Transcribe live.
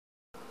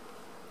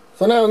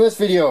So now in this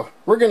video,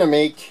 we're going to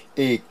make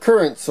a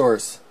current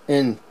source,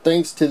 and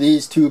thanks to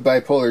these two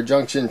bipolar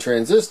junction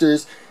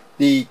transistors,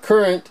 the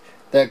current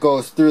that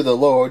goes through the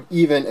load,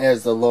 even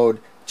as the load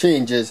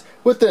changes,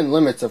 within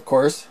limits of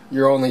course,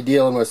 you're only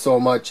dealing with so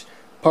much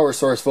power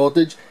source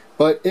voltage,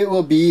 but it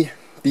will be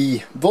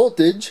the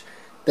voltage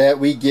that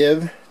we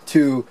give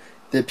to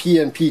the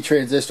PNP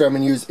transistor. I'm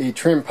going to use a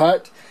trim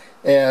pot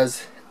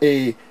as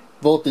a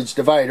voltage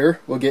divider.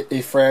 We'll get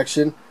a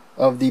fraction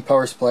of the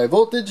power supply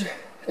voltage,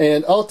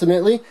 and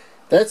ultimately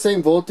that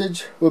same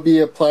voltage will be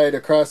applied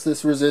across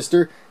this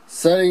resistor,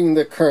 setting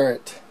the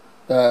current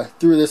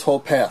through this whole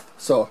path.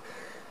 So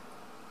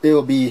it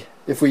will be,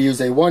 if we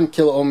use a 1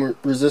 kilo ohm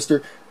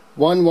resistor,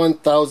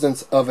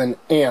 1/1000th of an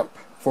amp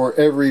for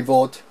every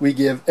volt we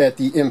give at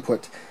the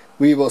input.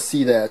 We will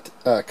see that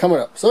coming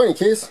up. So in any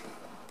case,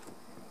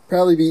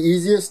 probably be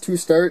easiest to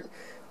start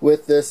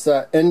with this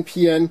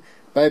NPN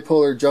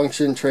bipolar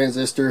junction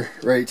transistor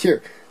right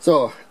here.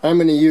 So I'm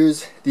going to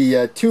use the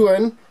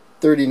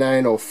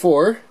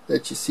 2N3904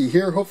 that you see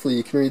here. Hopefully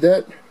you can read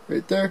that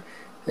right there.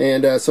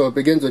 And so it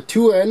begins with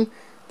 2N.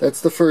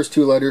 That's the first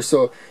two letters.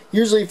 So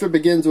usually if it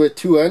begins with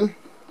 2N,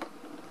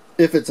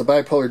 if it's a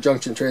bipolar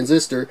junction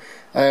transistor,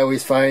 I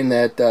always find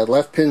that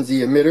left pin's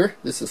the emitter.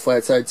 This is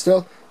flat side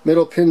still.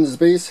 Middle pin is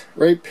base.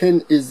 Right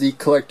pin is the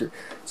collector.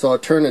 So I'll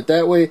turn it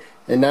that way,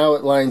 and now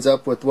it lines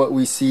up with what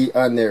we see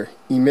on there.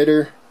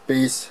 Emitter,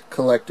 base,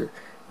 collector.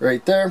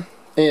 Right there.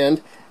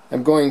 And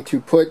I'm going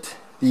to put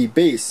the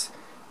base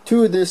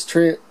to this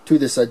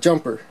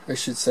jumper, I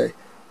should say,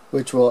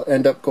 which will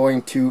end up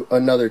going to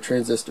another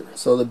transistor.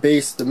 So the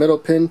base, the middle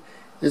pin,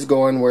 is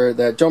going where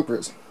that jumper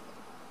is.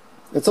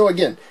 And so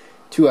again,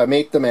 to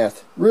make the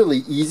math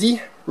really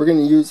easy, we're going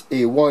to use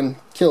a 1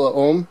 kilo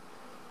ohm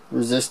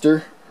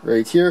resistor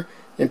right here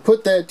and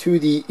put that to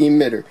the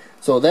emitter.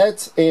 So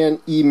that's an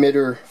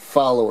emitter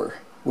follower,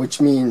 which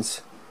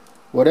means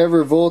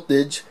whatever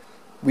voltage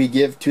we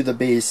give to the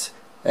base,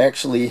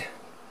 actually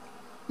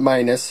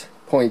minus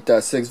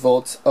 0.6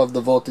 volts of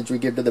the voltage we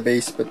give to the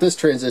base, but this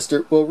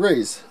transistor will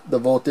raise the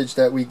voltage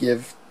that we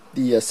give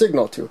the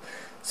signal to.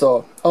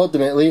 So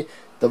ultimately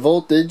the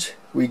voltage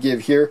we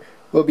give here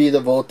will be the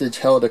voltage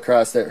held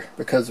across there,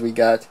 because we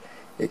got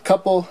a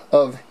couple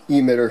of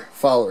emitter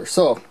followers.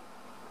 So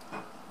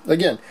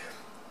again,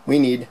 we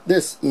need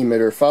this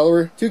emitter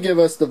follower to give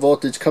us the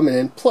voltage coming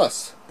in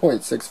plus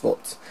 0.6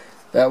 volts.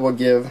 That will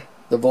give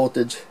the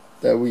voltage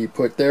that we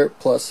put there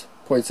plus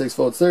 0.6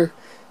 volts there.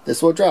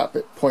 This will drop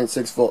at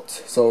 0.6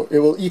 volts, so it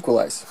will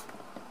equalize.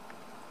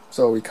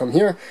 So we come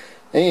here,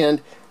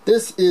 and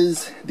this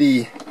is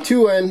the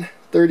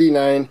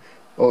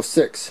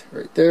 2N3906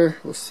 right there.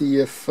 We'll see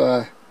if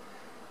you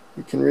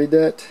can read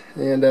that,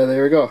 and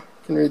there we go.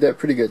 You can read that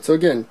pretty good. So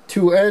again,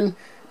 2N,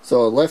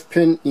 so left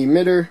pin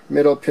emitter,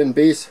 middle pin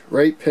base,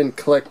 right pin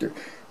collector.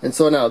 And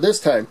so now this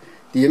time,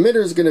 the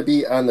emitter is going to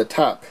be on the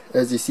top,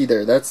 as you see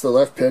there. That's the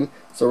left pin,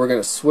 so we're going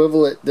to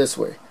swivel it this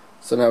way.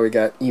 So now we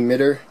got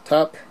emitter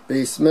top,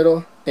 base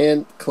middle,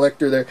 and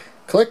collector there.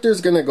 Collector is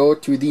going to go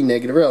to the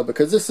negative rail,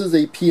 because this is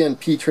a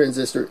PNP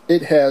transistor.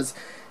 It has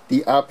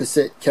the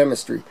opposite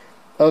chemistry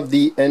of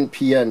the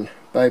NPN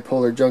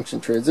bipolar junction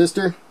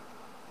transistor.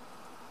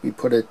 We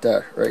put it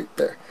right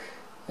there.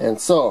 And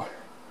so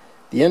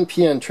the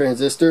NPN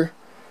transistor,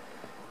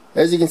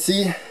 as you can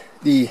see,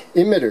 the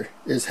emitter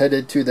is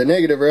headed to the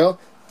negative rail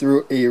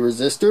through a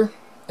resistor,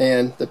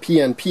 and the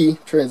PNP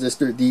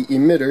transistor, the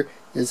emitter,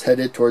 is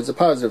headed towards the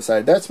positive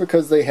side. That's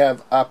because they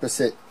have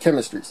opposite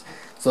chemistries.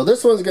 So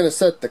this one's going to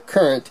set the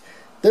current.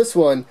 This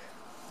one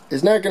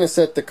is not going to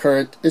set the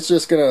current. It's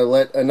just going to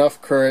let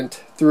enough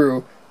current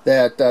through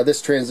that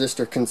this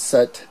transistor can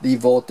set the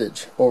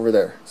voltage over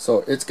there.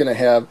 So it's going to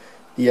have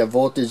the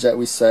voltage that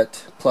we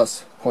set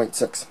plus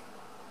 0.6.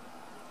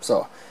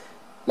 So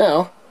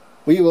now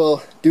we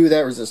will do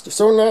that resistor.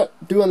 So we're not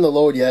doing the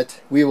load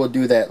yet. We will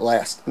do that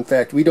last. In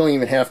fact, we don't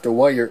even have to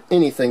wire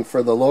anything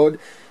for the load.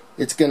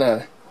 It's going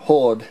to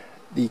hold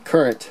the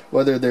current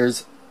whether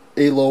there's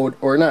a load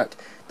or not.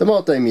 The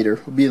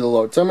multimeter will be the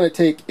load. So I'm going to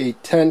take a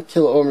 10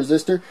 kilo ohm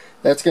resistor.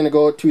 That's going to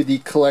go to the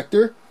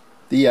collector,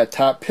 the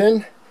top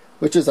pin,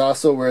 which is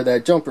also where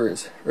that jumper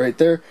is right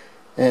there,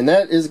 and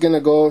that is going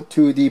to go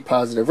to the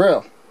positive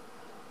rail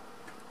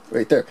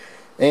right there.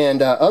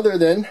 And other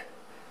than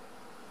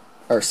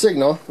our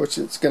signal, which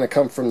is going to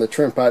come from the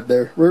trim pot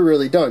there, we're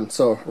really done.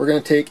 So we're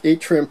going to take a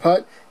trim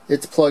pot.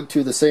 It's plugged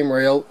to the same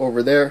rail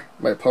over there.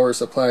 My power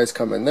supply is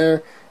coming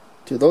there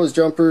to those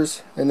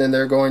jumpers, and then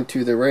they're going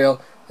to the rail,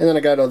 and then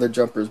I got other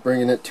jumpers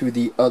bringing it to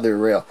the other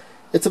rail.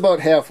 It's about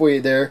halfway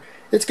there.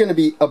 It's going to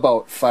be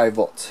about 5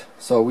 volts.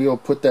 So we will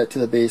put that to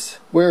the base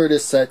where it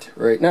is set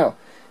right now.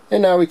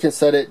 And now we can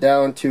set it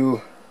down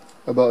to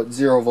about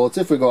 0 volts.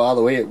 If we go all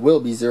the way, it will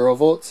be 0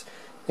 volts.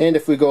 And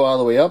if we go all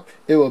the way up,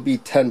 it will be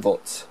 10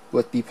 volts.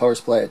 With the power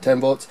supply at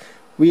 10 volts,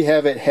 we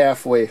have it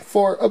halfway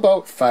for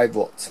about 5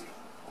 volts.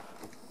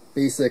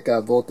 Basic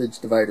voltage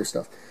divider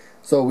stuff.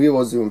 So we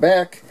will zoom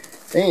back,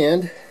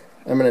 and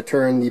I'm going to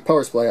turn the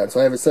power supply on. So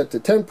I have it set to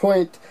 10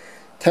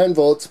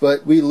 volts,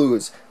 but we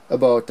lose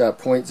about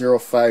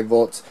 0.05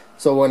 volts.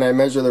 So when I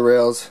measure the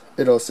rails,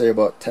 it'll say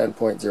about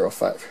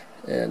 10.05.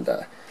 And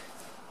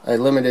I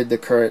limited the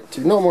current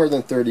to no more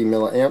than 30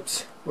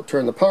 milliamps. We'll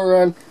turn the power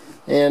on,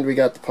 and we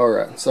got the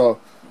power on. So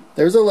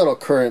there's a little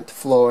current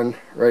flowing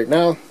right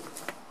now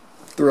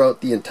throughout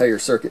the entire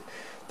circuit.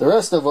 The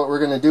rest of what we're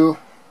going to do,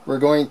 we're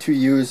going to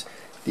use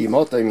the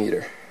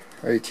multimeter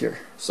right here.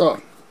 So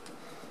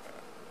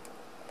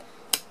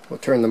we'll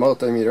turn the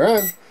multimeter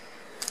on,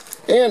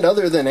 and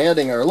other than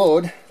adding our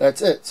load,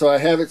 that's it. So I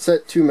have it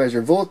set to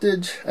measure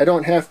voltage. I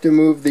don't have to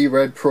move the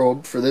red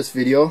probe for this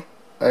video.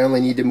 I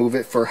only need to move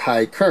it for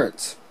high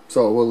currents.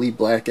 So we'll leave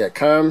black at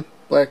COM.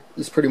 Black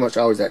is pretty much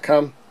always at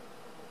COM.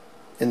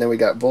 And then we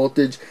got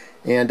voltage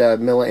and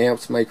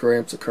milliamps,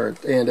 microamps of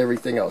current, and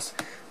everything else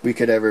we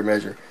could ever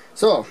measure.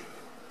 So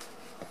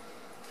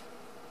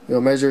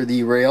we'll measure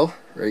the rail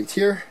right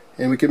here,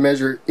 and we can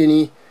measure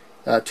any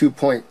 2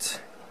 points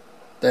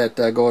that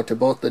go to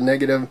both the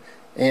negative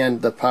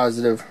and the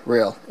positive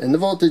rail. And the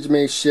voltage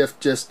may shift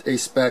just a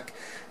speck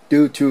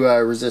due to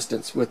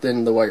resistance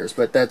within the wires,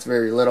 but that's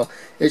very little.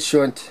 It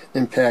shouldn't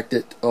impact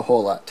it a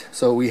whole lot.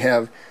 So we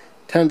have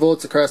 10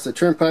 volts across the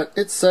trim pot.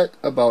 It's set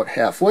about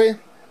halfway.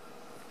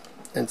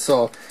 And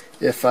so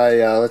if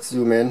I, let's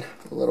zoom in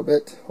a little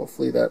bit,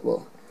 hopefully that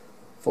will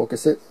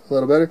focus it a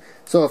little better.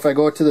 So if I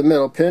go to the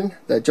middle pin,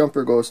 that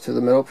jumper goes to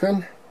the middle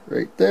pin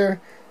right there,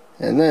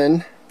 and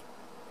then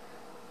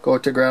go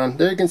to ground.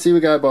 There you can see we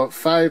got about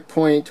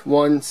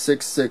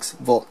 5.166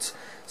 volts.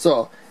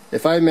 So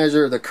if I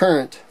measure the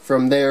current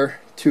from there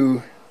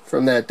to,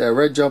 from that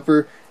red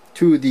jumper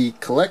to the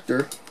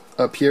collector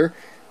up here,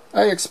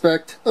 I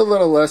expect a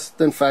little less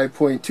than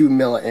 5.2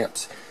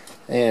 milliamps.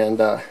 And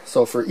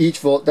so for each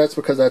volt, that's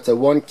because that's a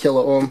 1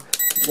 kilo ohm,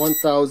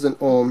 1000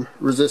 ohm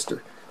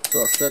resistor. So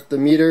I'll set the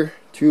meter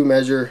to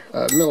measure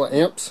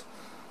milliamps,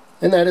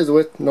 and that is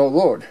with no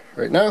load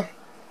right now.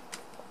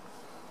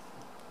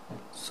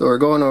 So we're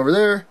going over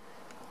there,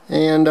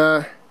 and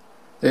there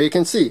you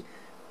can see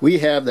we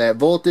have that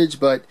voltage,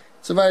 but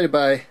it's divided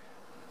by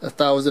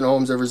 1000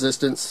 ohms of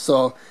resistance.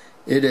 So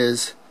it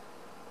is,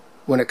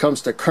 when it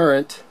comes to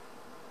current,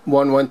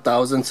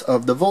 1/1000th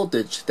of the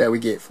voltage that we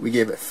gave. We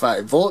gave it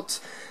 5 volts.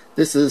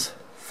 This is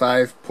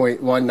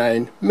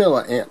 5.19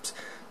 milliamps.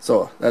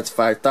 So that's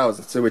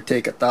 5,000. So it would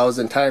take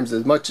 1,000 times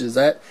as much as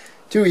that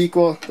to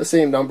equal the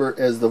same number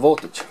as the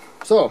voltage.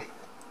 So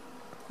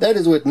that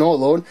is with no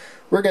load.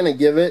 We're going to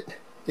give it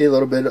a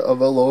little bit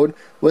of a load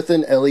with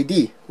an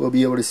LED. We'll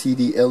be able to see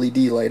the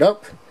LED light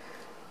up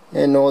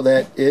and know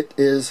that it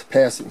is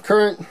passing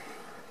current.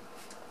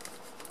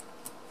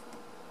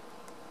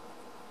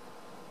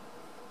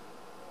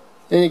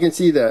 And you can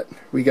see that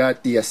we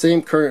got the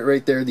same current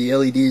right there. The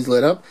LED is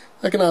lit up.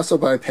 I can also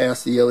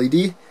bypass the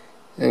LED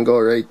and go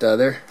right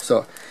there.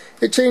 So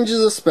it changes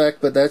the spec,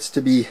 but that's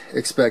to be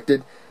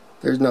expected.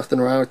 There's nothing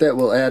wrong with that.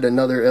 We'll add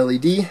another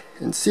LED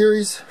in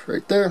series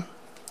right there.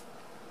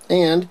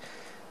 And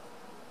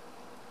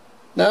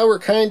now we're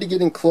kind of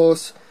getting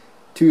close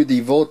to the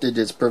voltage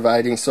it's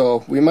providing,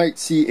 so we might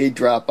see a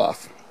drop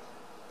off.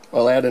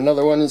 I'll add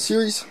another one in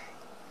series.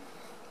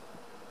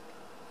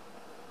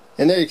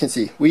 And there you can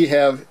see we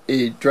have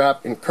a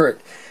drop in current.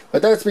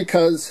 But that's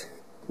because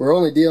we're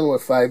only dealing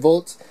with 5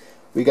 volts.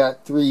 We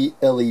got 3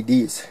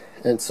 LEDs.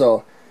 And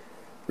so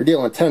we're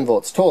dealing with 10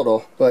 volts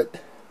total, but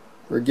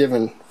we're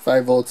given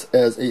 5 volts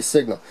as a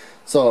signal.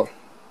 So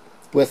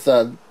with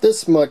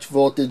this much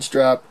voltage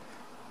drop,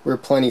 we're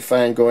plenty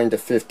fine going to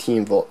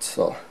 15 volts.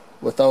 So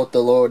without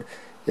the load,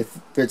 if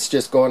it's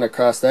just going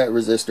across that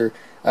resistor,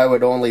 I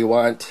would only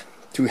want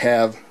to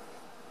have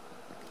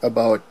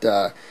about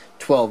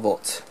 12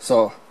 volts.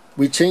 So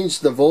we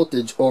changed the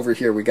voltage over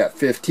here. We got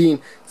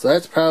 15, so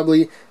that's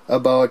probably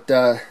about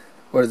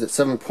what is it,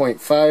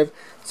 7.5.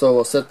 So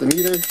we'll set the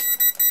meter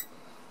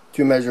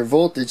to measure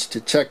voltage to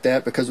check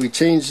that, because we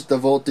changed the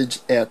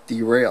voltage at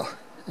the rail.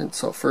 And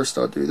so first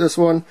I'll do this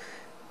one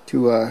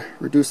to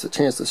reduce the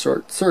chance of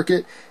short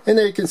circuit, and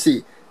there you can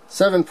see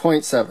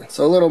 7.7,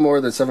 so a little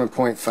more than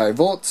 7.5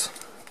 volts.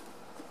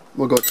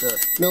 We'll go to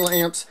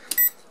milliamps,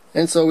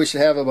 and so we should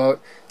have about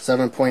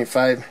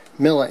 7.5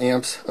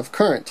 milliamps of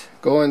current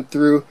going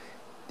through,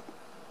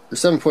 or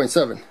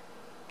 7.7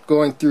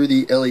 going through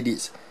the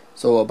LEDs.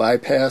 So we'll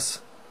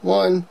bypass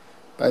one,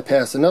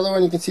 bypass another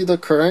one. You can see the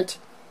current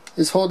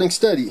is holding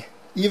steady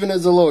even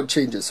as the load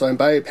changes, so I'm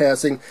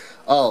bypassing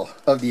all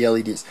of the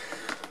LEDs.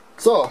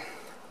 So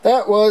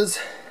that was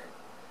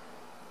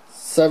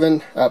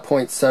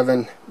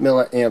 7.7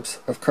 milliamps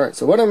of current.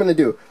 So what I'm going to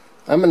do,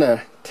 I'm going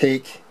to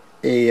take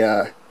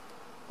a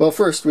well,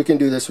 first we can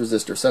do this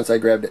resistor since I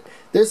grabbed it.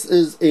 This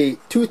is a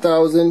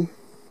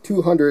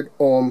 2,200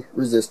 ohm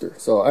resistor,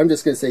 so I'm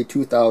just going to say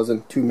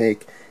 2,000 to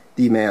make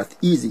the math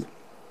easy.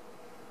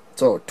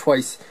 So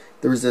twice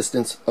the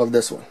resistance of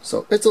this one,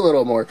 so it's a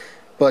little more,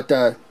 but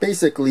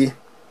basically,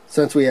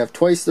 since we have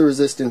twice the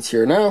resistance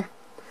here now,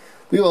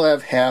 we will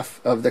have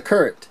half of the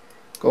current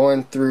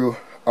going through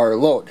our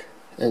load.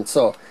 And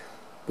so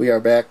we are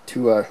back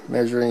to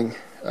measuring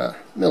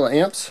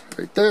milliamps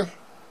right there.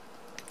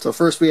 So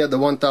first we had the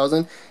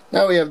 1,000,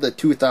 now we have the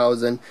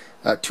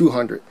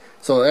 2,200.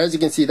 So as you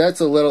can see, that's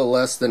a little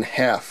less than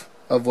half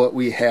of what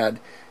we had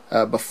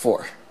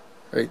before,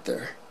 right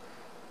there.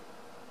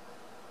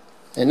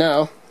 And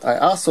now I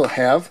also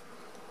have,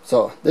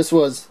 so this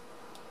was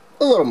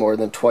a little more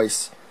than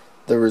twice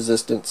the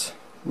resistance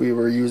we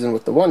were using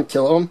with the 1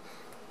 kilo ohm.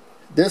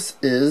 This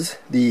is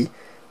the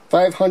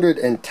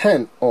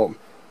 510 ohm.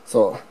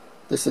 So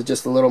this is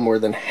just a little more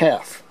than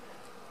half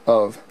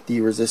of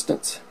the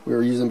resistance we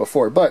were using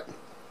before. But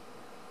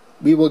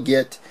we will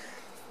get,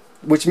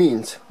 which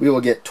means we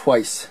will get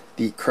twice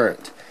the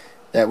current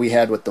that we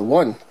had with the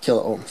 1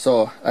 kilo ohm.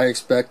 So I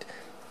expect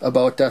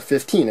about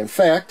 15. In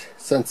fact,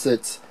 since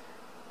it's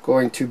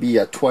going to be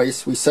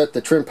twice, we set the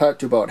trim pot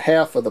to about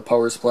half of the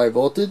power supply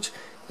voltage,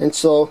 and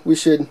so we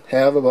should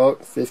have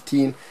about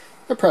 15,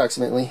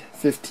 approximately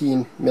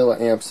 15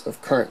 milliamps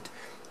of current.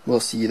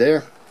 We'll see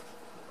there,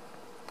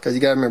 because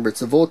you gotta remember it's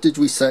the voltage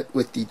we set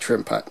with the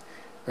trim pot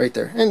right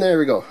there. And there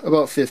we go,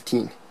 about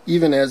 15,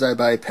 even as I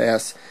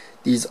bypass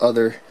these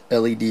other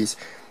LEDs.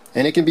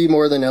 And it can be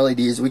more than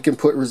LEDs. We can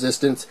put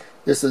resistance.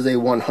 This is a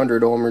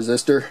 100 ohm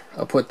resistor.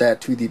 I'll put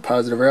that to the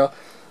positive rail,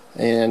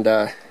 and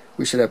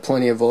we should have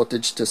plenty of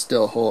voltage to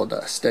still hold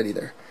steady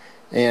there.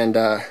 And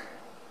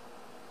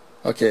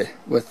okay,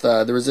 with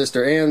the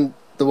resistor and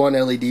the 1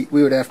 LED,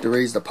 we would have to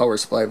raise the power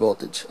supply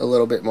voltage a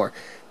little bit more.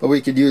 But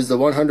we could use the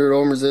 100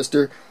 ohm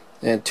resistor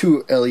and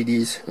 2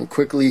 LEDs and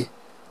quickly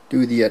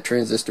do the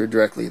transistor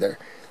directly there,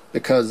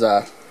 because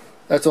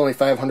that's only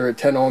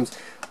 510 ohms.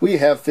 We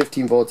have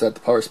 15 volts at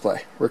the power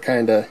supply. We're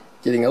kind of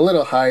getting a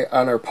little high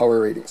on our power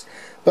ratings,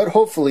 but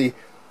hopefully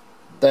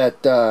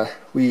that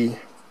we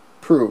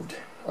proved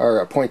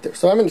our point there.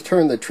 So I'm going to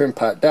turn the trim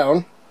pot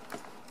down,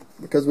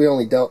 because we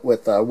only dealt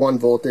with 1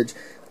 voltage,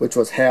 which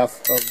was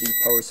half of the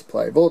power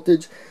supply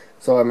voltage.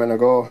 So I'm going to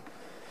go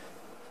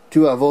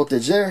to a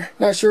voltage there.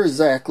 Not sure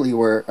exactly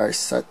where I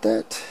set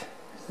that.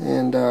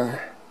 And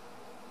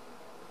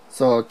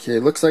so okay,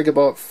 looks like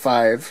about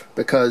 5,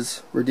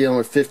 because we're dealing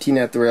with 15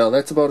 at the rail.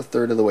 That's about a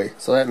third of the way,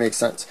 so that makes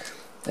sense.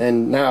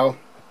 And now,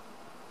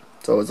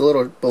 so it's a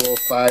little below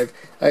 5.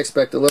 I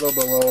expect a little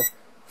below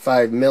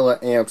 5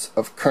 milliamps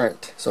of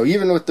current. So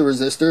even with the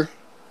resistor,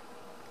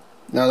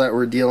 now that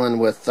we're dealing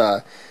with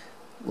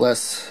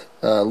less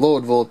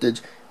load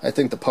voltage, I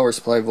think the power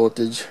supply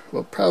voltage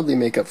will probably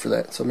make up for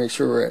that. So make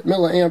sure we're at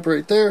milliamp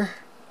right there.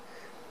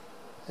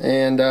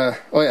 And oh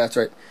yeah, that's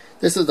right,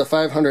 this is the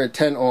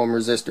 510 ohm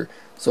resistor,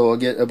 so we'll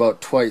get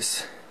about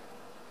twice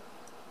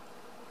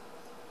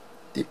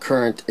the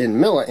current in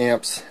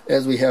milliamps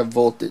as we have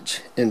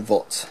voltage in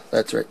volts.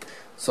 That's right.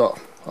 So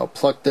I'll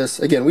pluck this.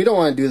 Again, we don't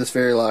want to do this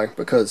very long,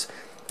 because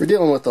we're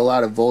dealing with a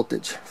lot of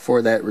voltage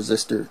for that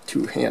resistor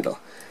to handle.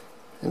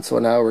 And so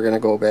now we're going to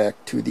go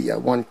back to the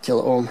 1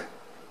 kilo ohm,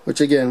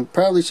 which again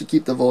probably should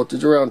keep the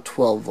voltage around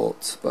 12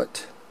 volts,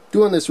 but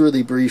doing this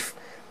really brief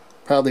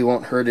probably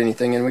won't hurt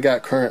anything, and we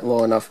got current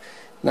low enough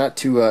not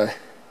to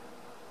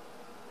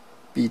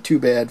be too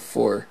bad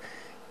for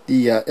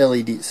the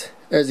LEDs,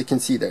 as you can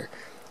see there.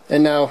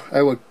 And now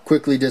I would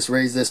quickly just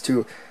raise this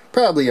to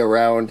probably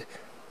around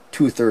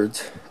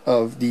 2/3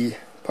 of the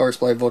power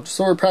supply voltage.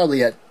 So we're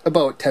probably at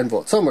about 10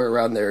 volts, somewhere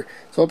around there.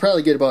 So I'll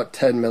probably get about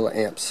 10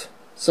 milliamps,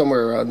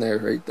 somewhere around there,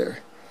 right there.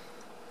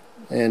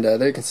 And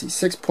there you can see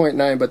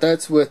 6.9, but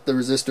that's with the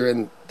resistor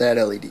and that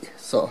LED.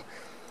 So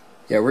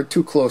yeah, we're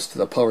too close to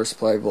the power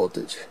supply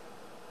voltage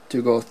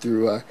to go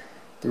through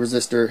the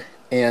resistor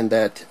and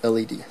that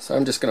LED. So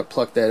I'm just going to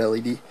pluck that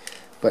LED.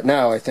 But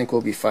now I think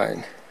we'll be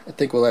fine. I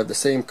think we'll have the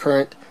same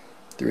current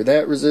through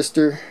that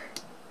resistor.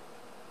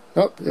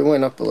 Nope, it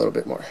went up a little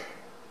bit more.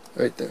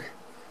 Right there.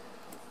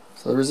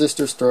 So the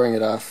resistor's throwing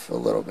it off a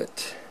little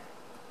bit,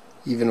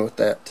 even with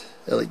that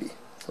LED.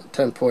 So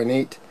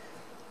 10.8.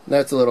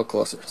 That's a little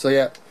closer. So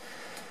yeah,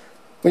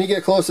 when you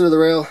get closer to the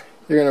rail,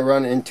 you're going to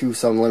run into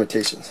some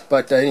limitations.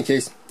 But in any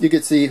case, you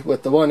can see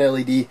with the 1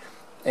 LED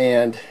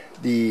and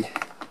the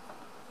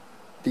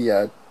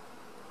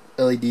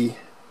LED,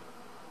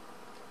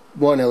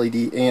 1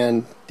 LED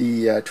and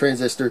the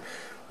transistor,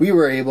 we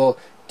were able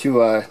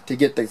to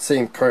get the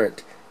same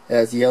current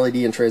as the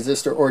LED and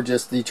transistor, or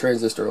just the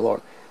transistor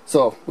alone.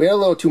 So we had a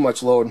little too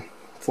much load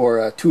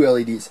for 2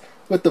 LEDs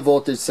with the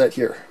voltage set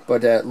here,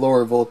 but at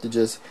lower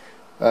voltages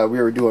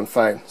we were doing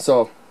fine.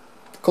 So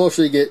the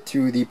closer you get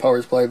to the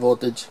power supply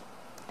voltage,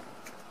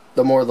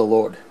 the more the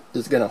load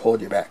is going to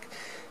hold you back.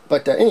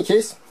 But in any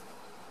case,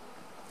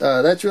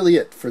 that's really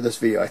it for this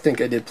video. I think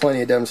I did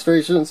plenty of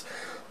demonstrations.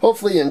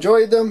 Hopefully you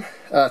enjoyed them.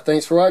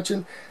 Thanks for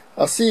watching.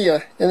 I'll see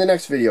you in the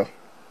next video.